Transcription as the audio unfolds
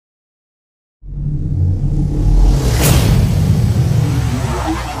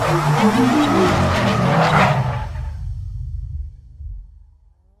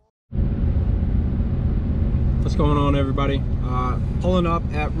everybody. Pulling up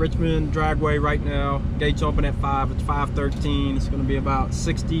at Richmond Dragway right now. Gates open at 5. It's 5:13. It's going to be about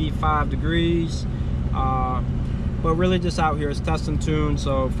 65 degrees. But really just out here. It's test and tune,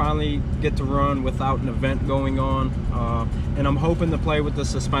 so finally get to run without an event going on. And I'm hoping to play with the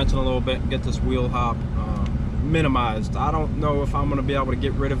suspension a little bit and get this wheel hop minimized. I don't know if I'm going to be able to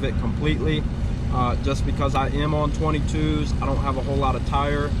get rid of it completely, just because I am on 22s. I don't have a whole lot of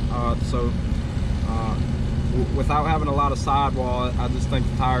tire, so without having a lot of sidewall, I just think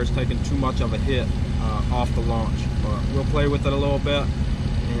the tire's taking too much of a hit off the launch. But we'll play with it a little bit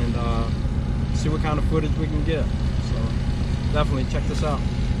and see what kind of footage we can get. So definitely check this out.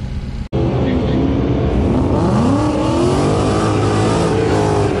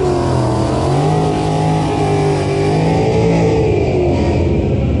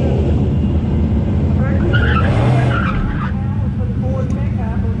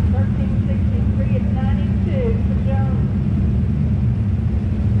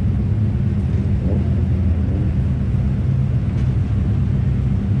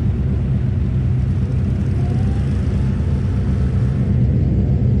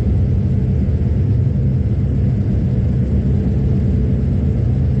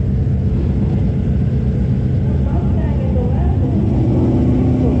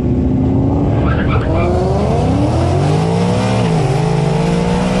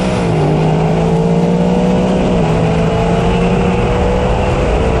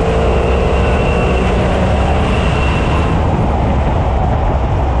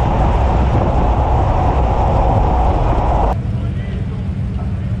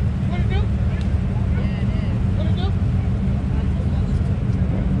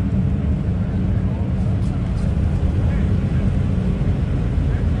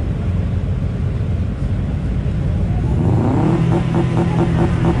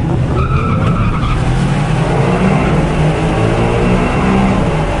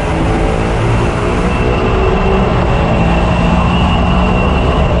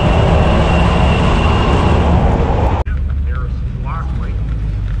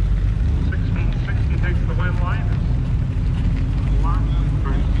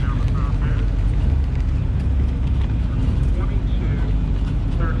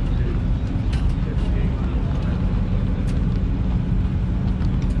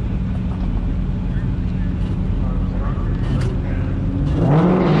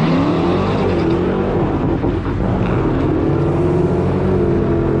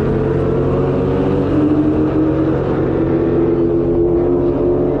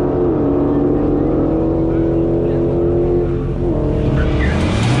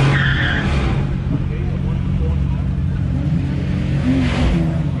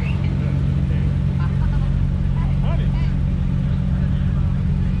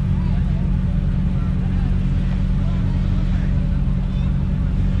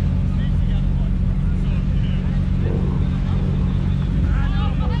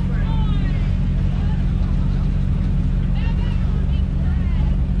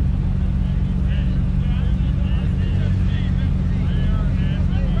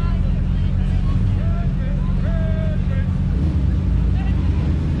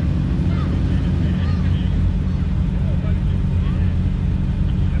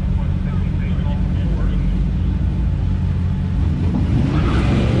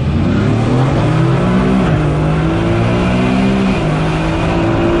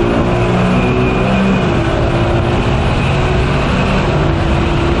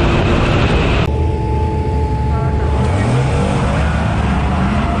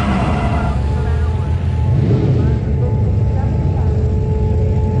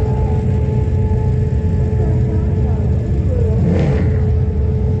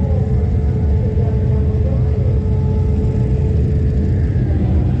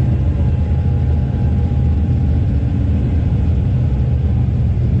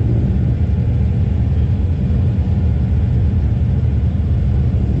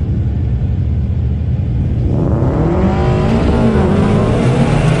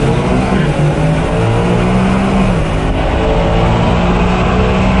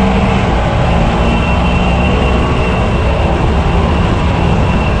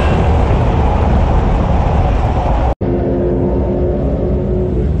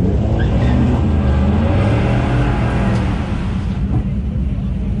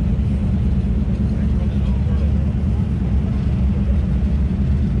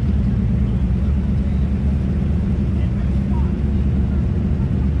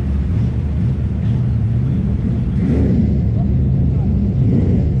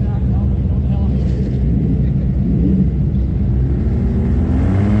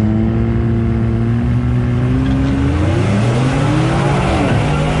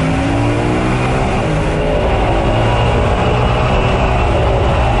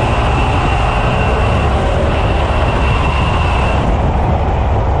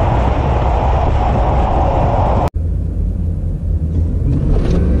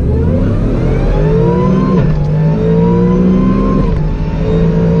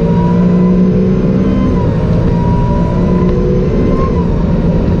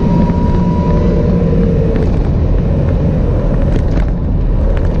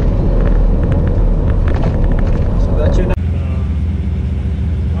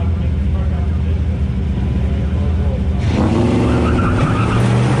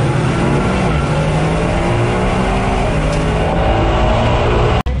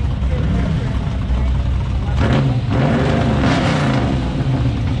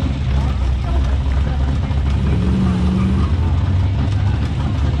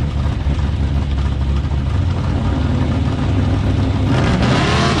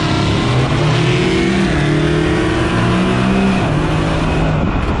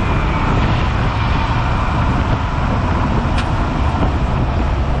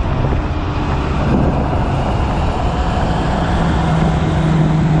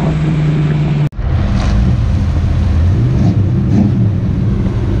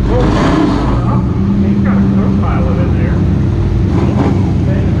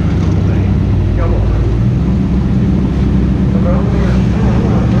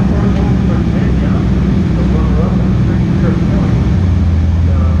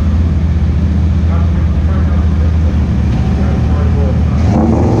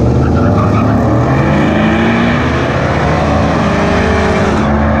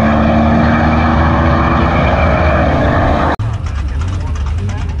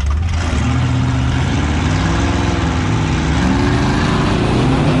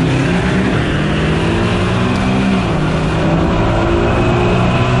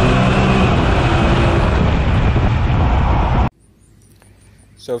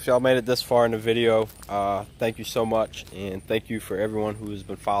 So if y'all made it this far in the video, thank you so much, and thank you for everyone who has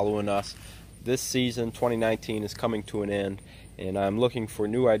been following us. This season 2019 is coming to an end, and I'm looking for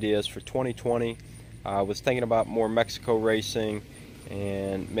new ideas for 2020. I was thinking about more Mexico racing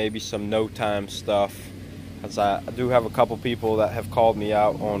and maybe some no time stuff, as I do have a couple people that have called me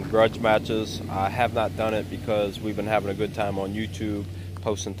out on grudge matches. I have not done it because we've been having a good time on YouTube,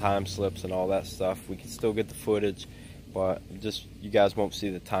 posting time slips and all that stuff. We can still get the footage, but just you guys won't see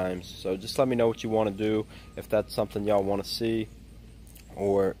the times. So just let me know what you want to do, if that's something y'all want to see,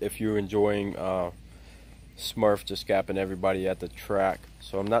 or if you're enjoying Smurf just gapping everybody at the track.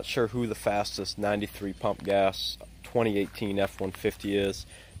 So I'm not sure who the fastest 93 pump gas 2018 F150 is.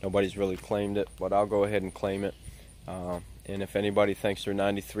 Nobody's really claimed it, but I'll go ahead and claim it. And if anybody thinks their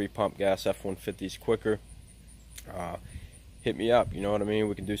 93 pump gas F150 is quicker, hit me up. You know what I mean?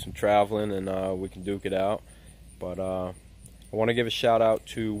 We can do some traveling, and we can duke it out. But I want to give a shout out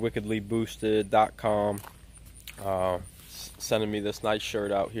to wickedlyboosted.com, sending me this nice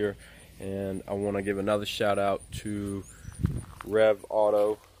shirt out here. And I want to give another shout out to Rev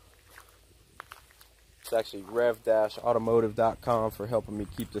Auto. It's actually rev-automotive.com for helping me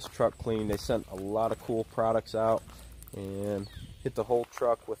keep this truck clean. They sent a lot of cool products out, and hit the whole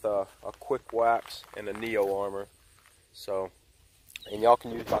truck with a quick wax and a Neo armor. So, and y'all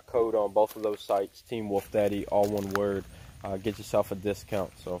can use my code on both of those sites, TEAMWOLFDADDY, all one word. Get yourself a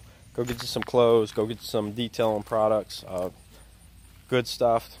discount. So go get you some clothes, go get you some detailing products, good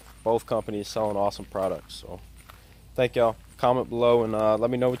stuff. Both companies selling awesome products. So thank y'all. Comment below and let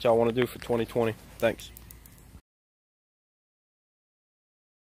me know what y'all want to do for 2020. Thanks.